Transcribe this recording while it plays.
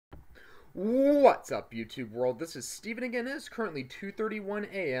What's up, YouTube world? This is Steven again. It is currently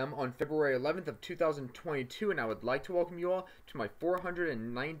 2:31 a.m. on February 11th of 2022, and I would like to welcome you all to my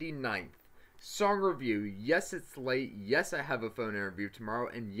 499th song review. Yes, it's late. Yes, I have a phone interview tomorrow,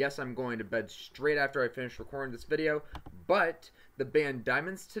 and yes, I'm going to bed straight after I finish recording this video, but the band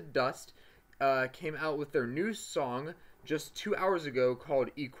Diamonds to Dust came out with their new song just 2 hours ago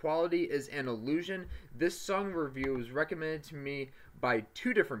called Equality is an Illusion. This song review was recommended to me by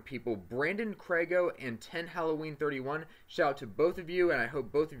two different people, Brandon Crago and 10 Halloween 31. Shout out to both of you, and I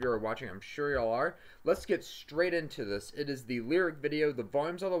hope both of you are watching. I'm sure y'all are. Let's get straight into this. It is the lyric video. The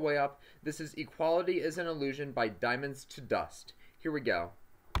volume's all the way up. This is Equality is an Illusion by Diamonds to Dust. Here we go.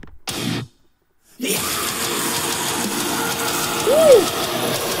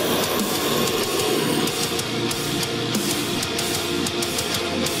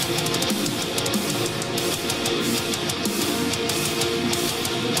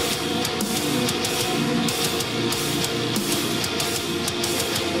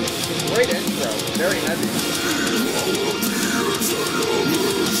 Great intro, very heavy.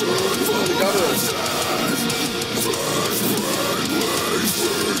 The gutturals.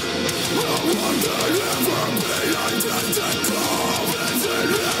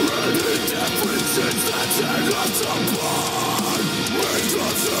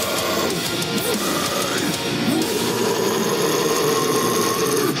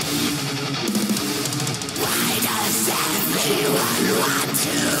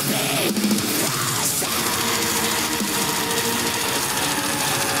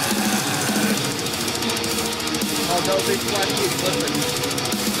 Oh no, big flashy equipment.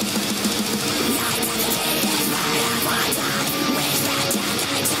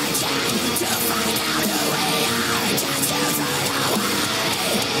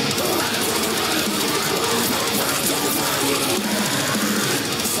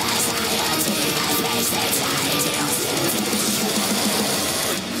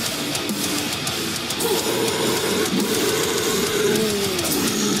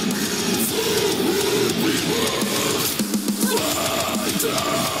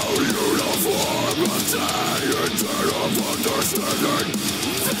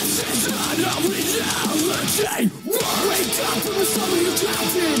 Wake up from the summer you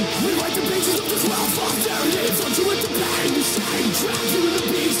drowned in. Rewrite the pages of the 12 off their names. Don't you with the pain, the shame. Trap you in the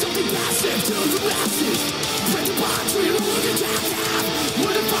beat, something passive to the masses. Break the box where you don't look at that.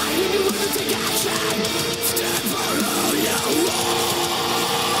 Learn to fight and you learn to take action. Stand for all you want.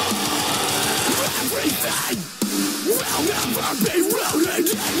 Everything will never be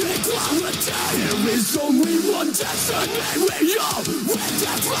rooted in equality. There is only one destiny. We all with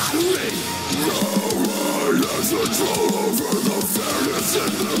that lottery. Has control over the fairness in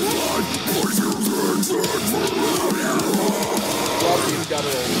the blood. Put your hands in for all you want. Love these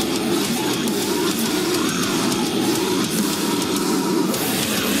gutturals.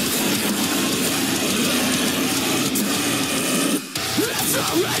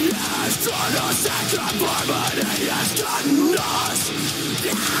 History has done us, and harmony has gotten us.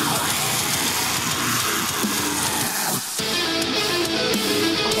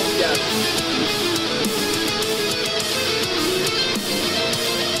 Oh, yes.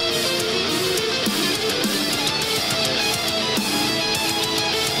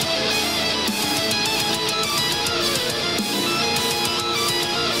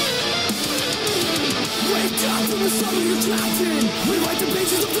 From the summer you drowned in. Rewrite the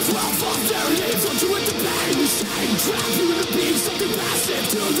pages of the 12 off their names. Don't you with the pain, the shame. Trap you in the beat, something passive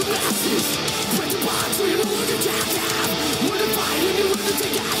to the masses. Break the box where you don't look at that. Learn to fight and you learn to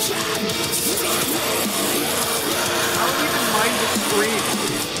take action. I don't even mind the scream.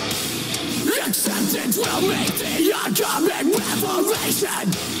 Acceptance will make the oncoming revelation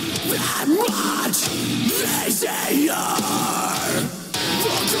that much easier.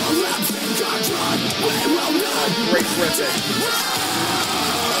 Great riffing.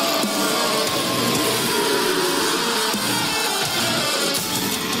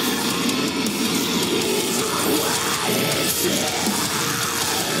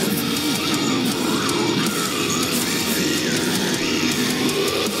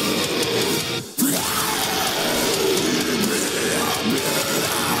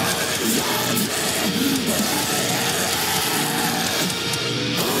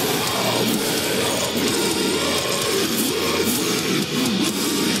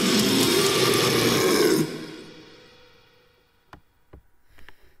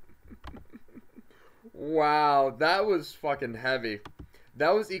 Wow, that was fucking heavy.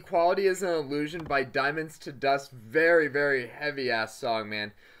 That was Equality is an Illusion by Diamonds to Dust. Very, very heavy-ass song,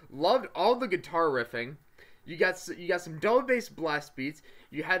 man. Loved all the guitar riffing. You got some double bass blast beats.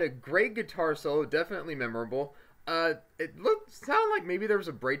 You had a great guitar solo, definitely memorable. It sounded like maybe there was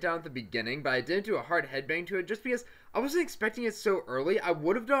a breakdown at the beginning, but I didn't do a hard headbang to it just because I wasn't expecting it so early. I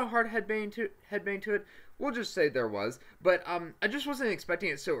would have done a hard headbang to it. We'll just say there was, but I just wasn't expecting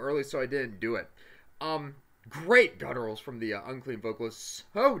it so early, so I didn't do it. Great gutturals from the unclean vocalist,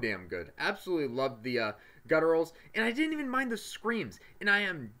 so damn good. Absolutely loved the gutturals, and I didn't even mind the screams. And I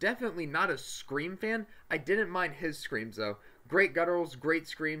am definitely not a scream fan. I didn't mind his screams though. Great gutturals, great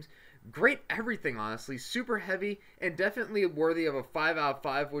screams. Great everything, honestly. Super heavy and definitely worthy of a 5 out of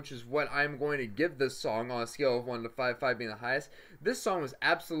 5, which is what I'm going to give this song on a scale of 1 to 5, 5 being the highest. This song was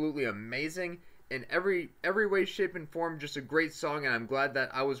absolutely amazing in every way, shape, and form. Just a great song, and I'm glad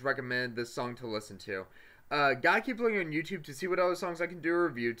that I was recommended this song to listen to. Gotta keep looking on YouTube to see what other songs I can do a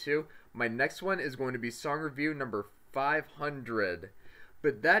review to. My next one is going to be song review number 500.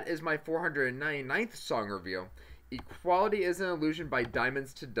 But that is my 499th song review. Equality is an Illusion by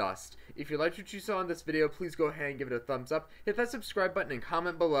Diamonds to Dust. If you liked what you saw in this video, please go ahead and give it a thumbs up, hit that subscribe button, and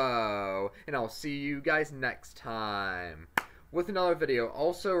comment below. And I'll see you guys next time with another video.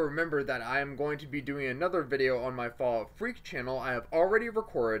 Also, remember that I am going to be doing another video on my Fallout Freak channel. I have already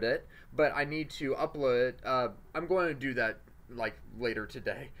recorded it, but I need to upload it. I'm going to do that like later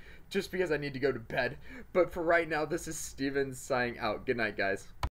today, just because I need to go to bed. But for right now, this is Steven signing out. Good night, guys.